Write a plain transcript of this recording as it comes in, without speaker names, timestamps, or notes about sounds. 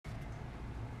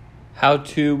How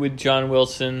To with John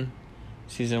Wilson,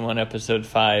 season 1, episode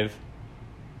 5.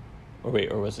 Or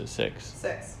was it 6?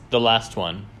 6. The last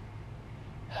one.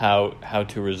 How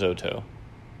to risotto.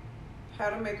 How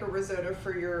to make a risotto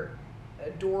for your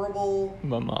adorable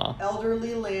Mama.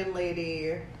 elderly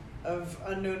landlady of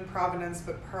unknown provenance,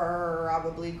 but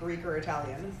probably Greek or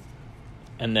Italian.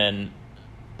 And then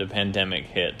the pandemic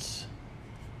hits,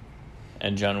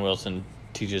 and John Wilson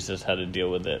teaches us how to deal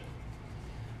with it.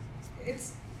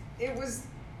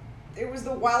 It was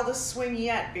the wildest swing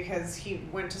yet, because he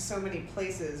went to so many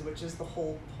places, which is the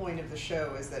whole point of the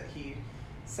show, is that he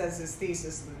says his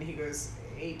thesis and then he goes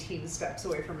 18 steps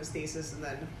away from his thesis and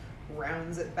then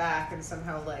rounds it back and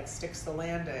somehow sticks the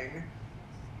landing.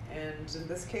 And in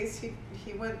this case,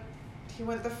 he went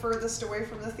the furthest away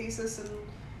from the thesis and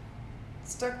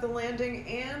stuck the landing,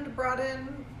 and brought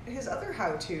in his other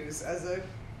how-tos as a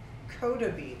coda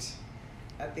beat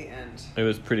at the end. It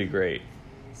was pretty great.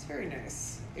 It's very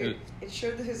nice. It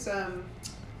showed his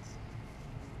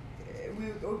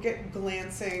we would get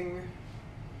glancing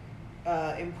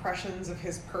impressions of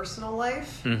his personal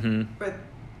life, but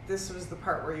this was the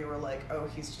part where you were like, oh,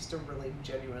 he's just a really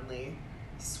genuinely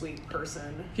sweet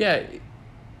person. Yeah,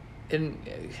 and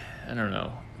I don't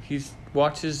know. He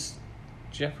watches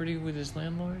Jeopardy with his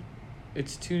landlord.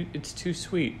 It's too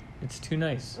sweet. It's too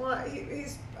nice. Well,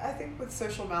 he's. I think with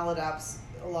social maladapts,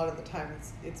 a lot of the time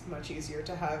it's much easier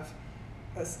to have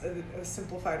a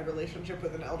simplified relationship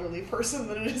with an elderly person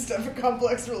than it is to have a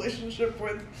complex relationship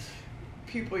with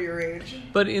people your age.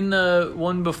 But in the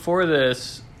one before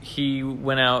this, he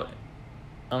went out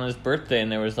on his birthday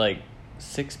and there was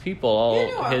 6 people all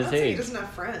his I'm not age. saying he doesn't have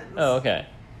friends. Oh, okay.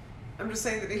 I'm just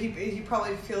saying that he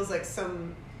probably feels like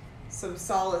some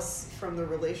solace from the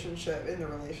relationship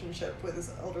with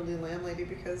his elderly landlady,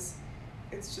 because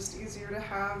it's just easier to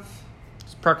have.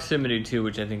 It's proximity too,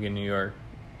 which I think in New York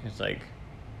is a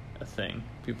thing.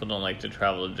 People don't like to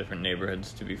travel to different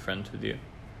neighborhoods to be friends with you.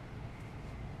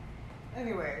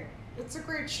 Anyway, it's a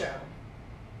great show.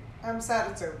 I'm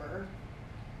sad it's over.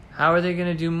 How are they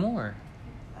going to do more?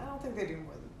 I don't think they do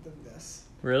more than this.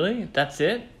 Really? That's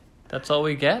it? That's all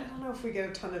we get? I don't know if we get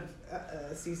a ton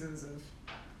of seasons of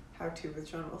How To with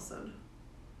John Wilson.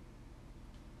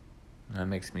 That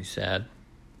makes me sad.